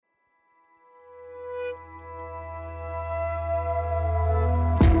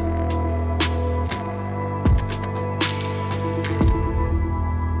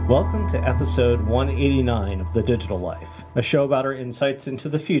Welcome to episode 189 of The Digital Life, a show about our insights into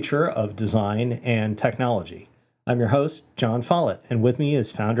the future of design and technology. I'm your host, John Follett, and with me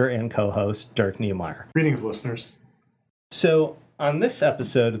is founder and co-host Dirk Niemeyer. Greetings, listeners. So, on this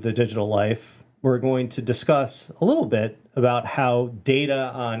episode of The Digital Life, we're going to discuss a little bit about how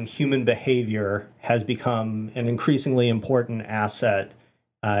data on human behavior has become an increasingly important asset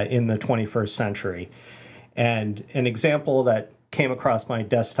in the 21st century. And an example that came across my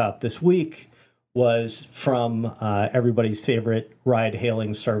desktop this week was from everybody's favorite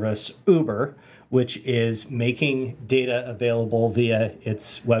ride-hailing service, Uber, which is making data available via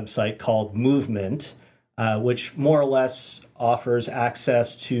its website called Movement, which more or less offers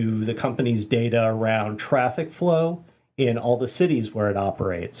access to the company's data around traffic flow in all the cities where it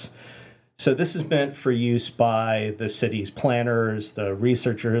operates. So this is meant for use by the city's planners, the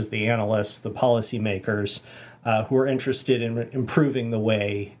researchers, the analysts, the policymakers, who are interested in improving the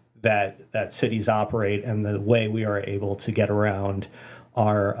way that cities operate and the way we are able to get around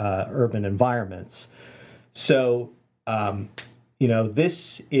our urban environments. So,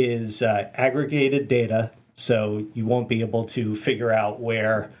 this is aggregated data, so you won't be able to figure out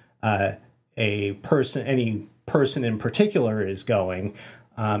where any person in particular is going,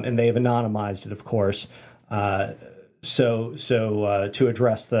 and they have anonymized it, of course. So to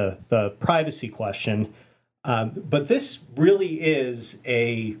address the privacy question. But this really is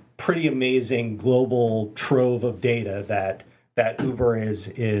a pretty amazing global trove of data that Uber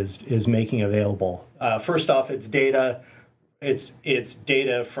is making available. First off, it's data. It's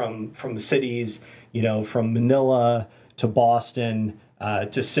data from cities, from Manila to Boston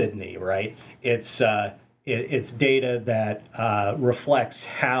to Sydney, right? It's data that reflects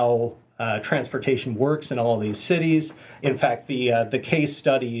how transportation works in all of these cities. In fact, the case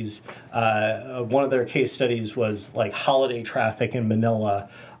studies, one of their case studies was like holiday traffic in Manila,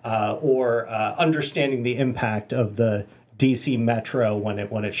 or understanding the impact of the DC Metro when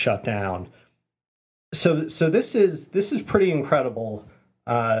it shut down. So this is pretty incredible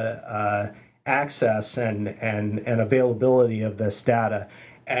access and availability of this data,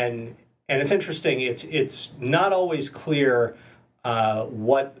 and it's interesting. It's not always clear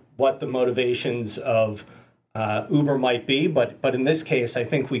what the motivations of Uber might be, but in this case, I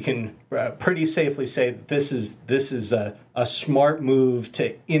think we can pretty safely say that this is a smart move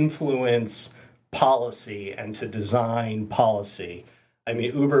to influence policy and to design policy. I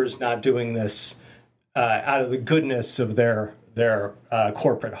mean, Uber is not doing this out of the goodness of their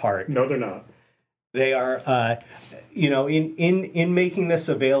corporate heart. No, they're not. They are, in making this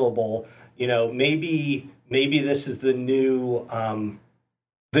available. Maybe this is the new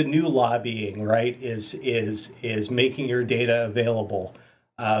lobbying, right, is making your data available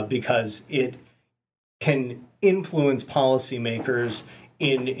because it can influence policymakers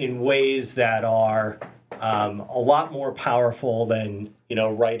in ways that are a lot more powerful than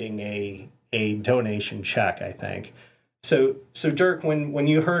writing a donation check, I think. So Dirk, when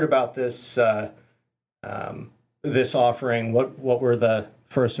you heard about this this offering, what were the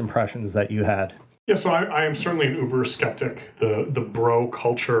first impressions that you had? Yeah, so I am certainly an Uber skeptic. The bro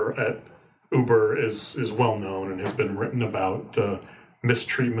culture at Uber is well known and has been written about. The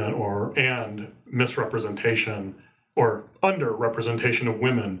mistreatment and misrepresentation or underrepresentation of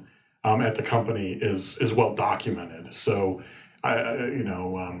women at the company is well documented. So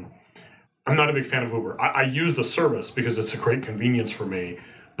I'm not a big fan of Uber. I use the service because it's a great convenience for me,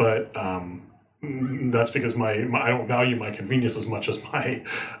 but that's because I don't value my convenience as much as my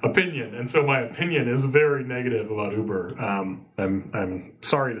opinion, and so my opinion is very negative about Uber. I'm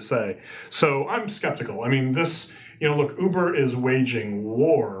sorry to say. So I'm skeptical. I mean, look, Uber is waging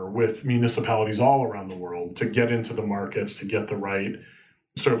war with municipalities all around the world to get into the markets, to get the right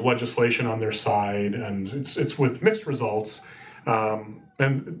sort of legislation on their side, and it's with mixed results.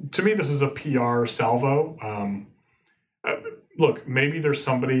 And to me, this is a PR salvo. Look, maybe there's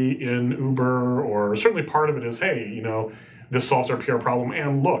somebody in Uber, or certainly part of it is, hey, this solves our PR problem,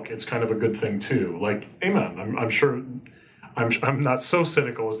 and look, it's kind of a good thing too. Like, amen. I'm sure. I'm not so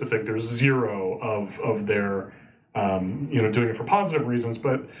cynical as to think there's zero of their, doing it for positive reasons.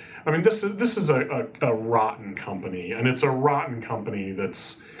 But I mean, this is a rotten company, and it's a rotten company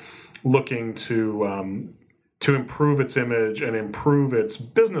that's looking to improve its image and improve its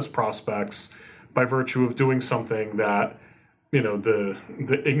business prospects by virtue of doing something that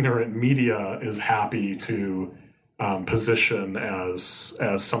the ignorant media is happy to position as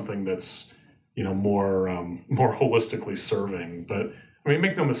something that's more holistically serving. But I mean,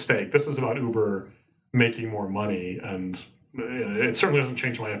 make no mistake, this is about Uber making more money, and it certainly doesn't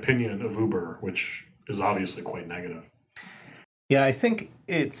change my opinion of Uber, which is obviously quite negative. Yeah, I think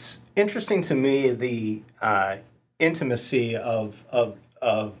it's interesting to me the intimacy of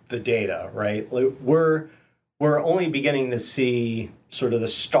the data, right? Like, we're only beginning to see sort of the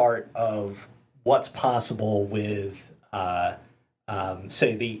start of what's possible with,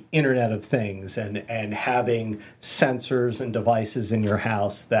 say, the Internet of Things and having sensors and devices in your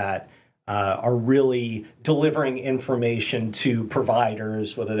house that are really delivering information to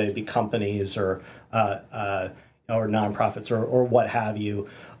providers, whether they be companies or nonprofits or what have you.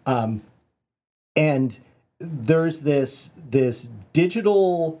 And there's this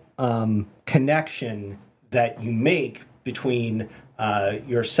digital connection that you make between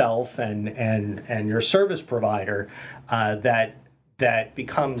yourself and your service provider that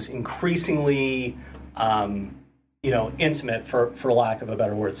becomes increasingly intimate, for lack of a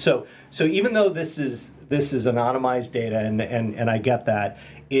better word. So even though this is anonymized data, and I get that,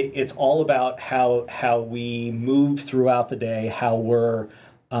 it's all about how we move throughout the day, how we're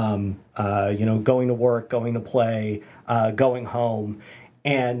going to work, going to play, going home,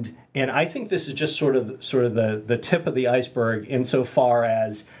 and I think this is just sort of the tip of the iceberg insofar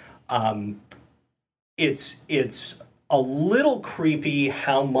as it's a little creepy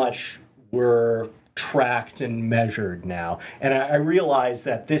how much we're tracked and measured now. And I realize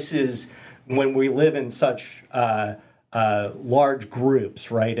that this is when we live in such large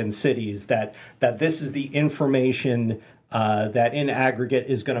groups, right, in cities, that this is the information that in aggregate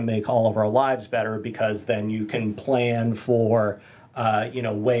is going to make all of our lives better, because then you can plan for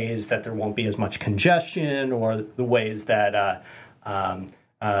ways that there won't be as much congestion, or the ways that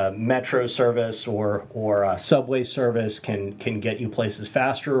metro service or subway service can get you places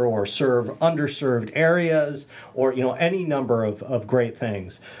faster, or serve underserved areas, or any number of great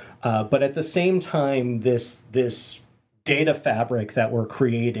things. But at the same time, this data fabric that we're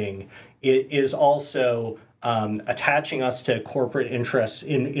creating, it is also attaching us to corporate interests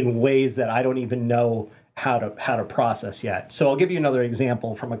in ways that I don't even know how to process yet. So I'll give you another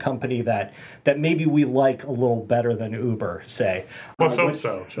example from a company that maybe we like a little better than Uber, say. Let's hope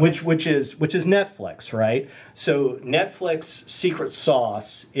so. Which is Netflix, right? So Netflix secret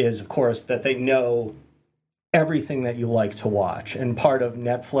sauce is, of course, that they know everything that you like to watch, and part of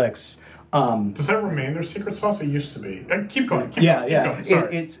Netflix. Does that remain their secret sauce? It used to be. Keep going. Keep going.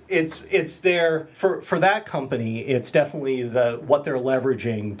 Sorry. It's there for that company. It's definitely what they're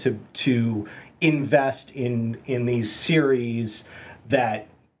leveraging to invest in these series that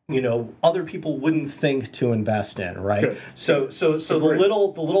other people wouldn't think to invest in, right? Good. So the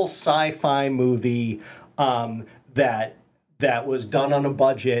little sci-fi movie that was done on a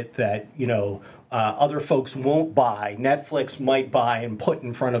budget that other folks won't buy, Netflix might buy and put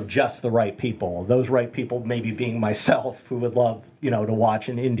in front of just the right people. Those right people maybe being myself, who would love to watch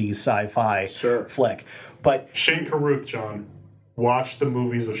an indie sci-fi flick. But Shane Carruth, John. Watch the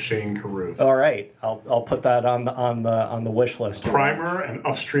movies of Shane Carruth. All right, I'll put that on the wish list. Primer and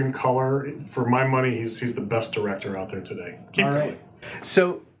Upstream Color. For my money, he's the best director out there today. Keep going. Right.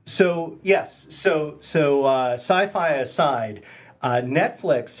 So yes. So sci-fi aside,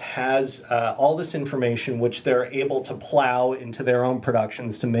 Netflix has all this information which they're able to plow into their own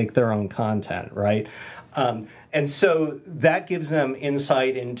productions to make their own content, right? And so that gives them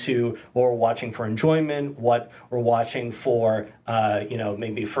insight into what we're watching for enjoyment, what we're watching for,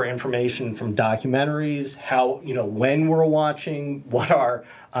 maybe for information from documentaries, how, when we're watching, what our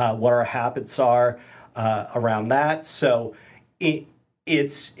habits are around that. So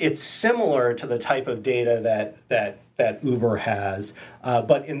it's similar to the type of data that Uber has,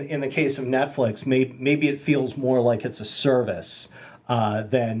 but in the case of Netflix, maybe it feels more like it's a service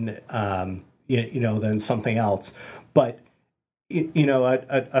than something else. But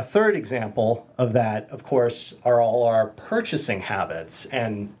a third example of that, of course, are all our purchasing habits.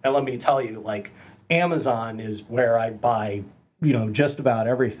 And let me tell you, like, Amazon is where I buy just about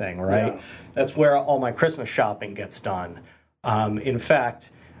everything, right? Yeah. That's where all my Christmas shopping gets done. In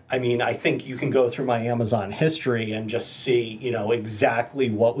fact, I think you can go through my Amazon history and just see, exactly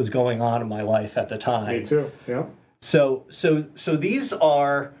what was going on in my life at the time. Me too. Yeah. So these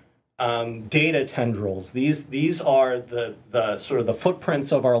are data tendrils. These are the sort of the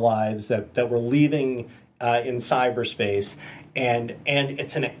footprints of our lives that we're leaving in cyberspace, and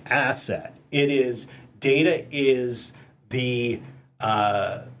it's an asset. Data is this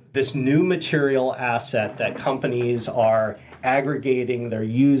new material asset that companies are aggregating, they're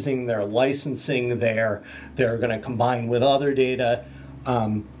using, they're licensing, they're going to combine with other data.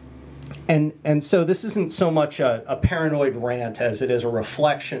 And so this isn't so much a paranoid rant as it is a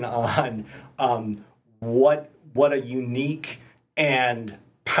reflection on what a unique and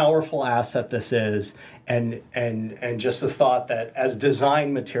powerful asset this is, and just the thought that as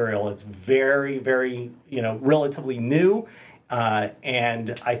design material, it's very, very, relatively new,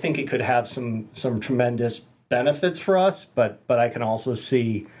 and I think it could have some tremendous benefits for us, but I can also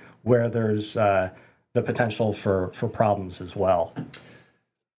see where there's the potential for problems as well.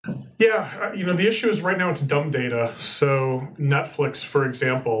 Yeah, the issue is right now it's dumb data. So Netflix, for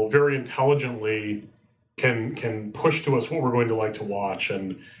example, very intelligently can push to us what we're going to like to watch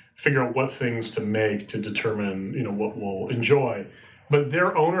and figure out what things to make to determine, what we'll enjoy. But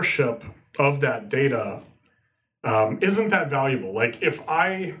their ownership of that data isn't that valuable. Like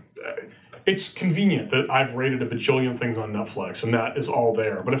it's convenient that I've rated a bajillion things on Netflix and that is all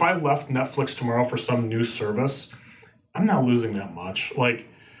there. But if I left Netflix tomorrow for some new service, I'm not losing that much. Like,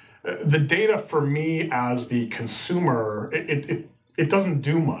 the data for me as the consumer, it doesn't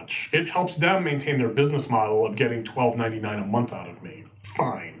do much. It helps them maintain their business model of getting $12.99 a month out of me.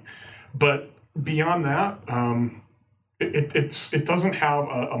 Fine. But beyond that, it doesn't have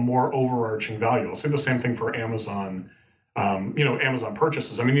a more overarching value. I'll say the same thing for Amazon. Amazon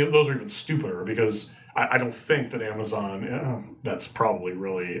purchases. I mean, those are even stupider because I don't think that Amazon, that's probably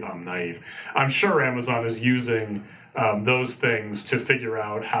really naive. I'm sure Amazon is using those things to figure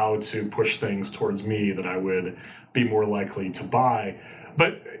out how to push things towards me that I would be more likely to buy.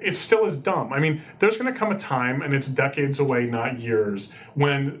 But it still is dumb. I mean, there's going to come a time, and it's decades away, not years,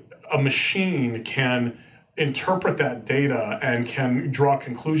 when a machine can interpret that data and can draw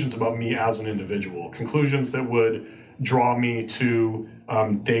conclusions about me as an individual, conclusions that would draw me to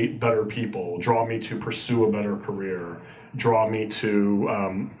date better people, draw me to pursue a better career, draw me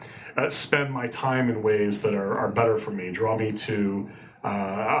to spend my time in ways that are better for me, draw me to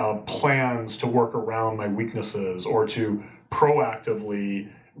plans to work around my weaknesses or to proactively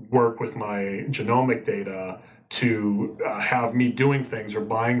work with my genomic data to have me doing things or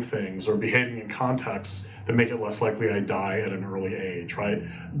buying things or behaving in contexts that make it less likely I die at an early age, right?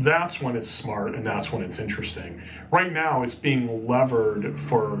 That's when it's smart and that's when it's interesting. Right now, it's being levered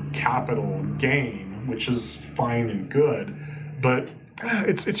for capital gain, which is fine and good, but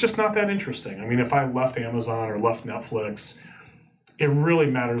it's just not that interesting. I mean, if I left Amazon or left Netflix, it really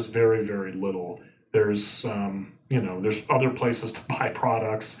matters very, very little. There's there's other places to buy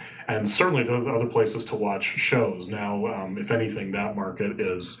products, and certainly there are other places to watch shows. Now, if anything, that market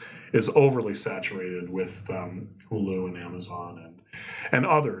is overly saturated with Hulu and Amazon and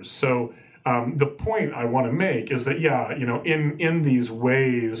others. So the point I want to make is that in these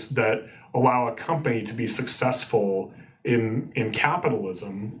ways that allow a company to be successful in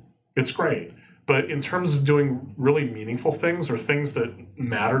capitalism, it's great. But in terms of doing really meaningful things or things that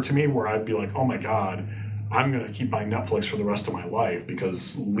matter to me, where I'd be like, oh my God, I'm going to keep buying Netflix for the rest of my life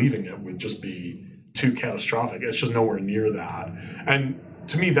because leaving it would just be too catastrophic. It's just nowhere near that. And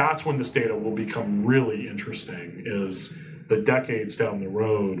to me, that's when this data will become really interesting, is the decades down the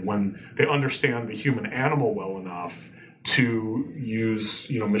road when they understand the human animal well enough to use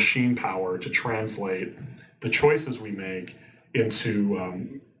machine power to translate the choices we make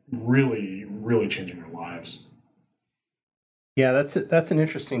into really, really changing our lives. Yeah, that's an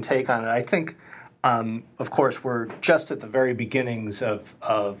interesting take on it. I think, of course, we're just at the very beginnings of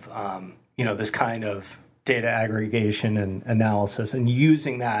this kind of data aggregation and analysis, and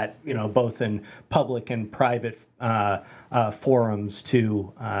using that both in public and private forums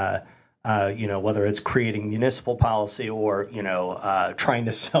to whether it's creating municipal policy or trying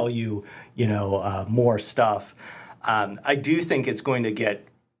to sell you more stuff. I do think it's going to get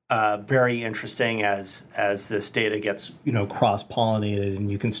very interesting as this data gets cross-pollinated, and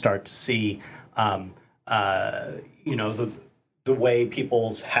you can start to see the way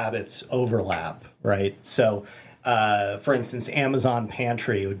people's habits overlap, right? So, for instance, Amazon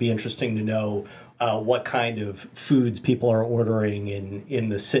Pantry, it would be interesting to know what kind of foods people are ordering in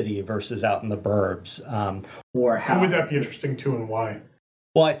the city versus out in the burbs, or how. Who would that be interesting to, and why?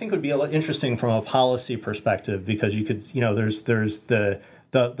 Well, I think it would be interesting from a policy perspective, because you could, there's the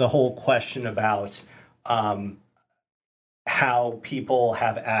whole question about how people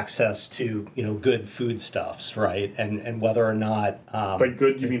have access to good foodstuffs, right? And whether or not by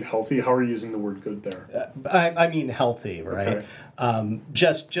good you mean healthy? How are you using the word good there? I mean healthy, right? Okay.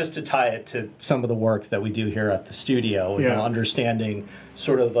 Just to tie it to some of the work that we do here at the studio, understanding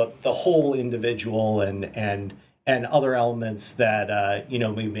sort of the whole individual and other elements that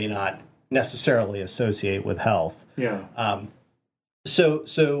we may not necessarily associate with health. Yeah.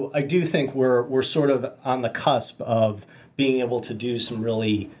 So I do think we're sort of on the cusp of being able to do some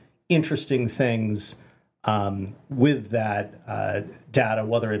really interesting things with that data,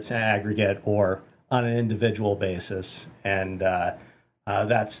 whether it's an aggregate or on an individual basis. And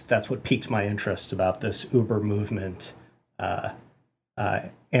That's what piqued my interest about this Uber movement analytics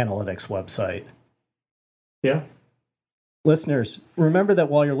website. Yeah. Listeners, remember that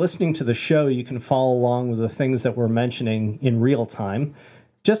while you're listening to the show, you can follow along with the things that we're mentioning in real time.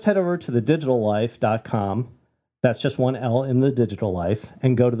 Just head over to thedigitallife.com. That's just one L in the Digital Life,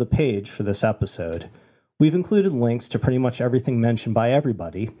 and go to the page for this episode. We've included links to pretty much everything mentioned by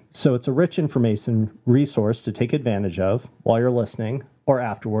everybody, so it's a rich information resource to take advantage of while you're listening, or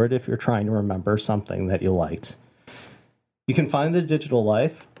afterward if you're trying to remember something that you liked. You can find The Digital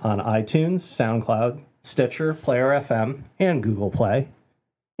Life on iTunes, SoundCloud, Stitcher, Player FM, and Google Play.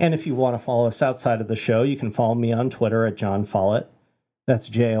 And if you want to follow us outside of the show, you can follow me on Twitter at John Follett. That's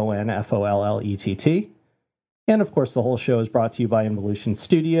JONFOLLETT. And of course, the whole show is brought to you by Involution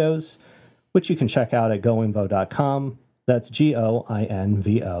Studios, which you can check out at goinvo.com. That's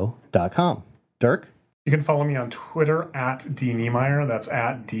GOINVO.com. Dirk? You can follow me on Twitter at DNemeyer. That's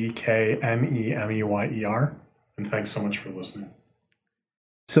at DKNEMEYER. And thanks so much for listening.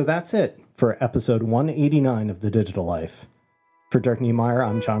 So that's it for episode 189 of The Digital Life. For Dirk Niemeyer,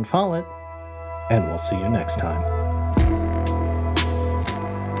 I'm John Follett, and we'll see you next time.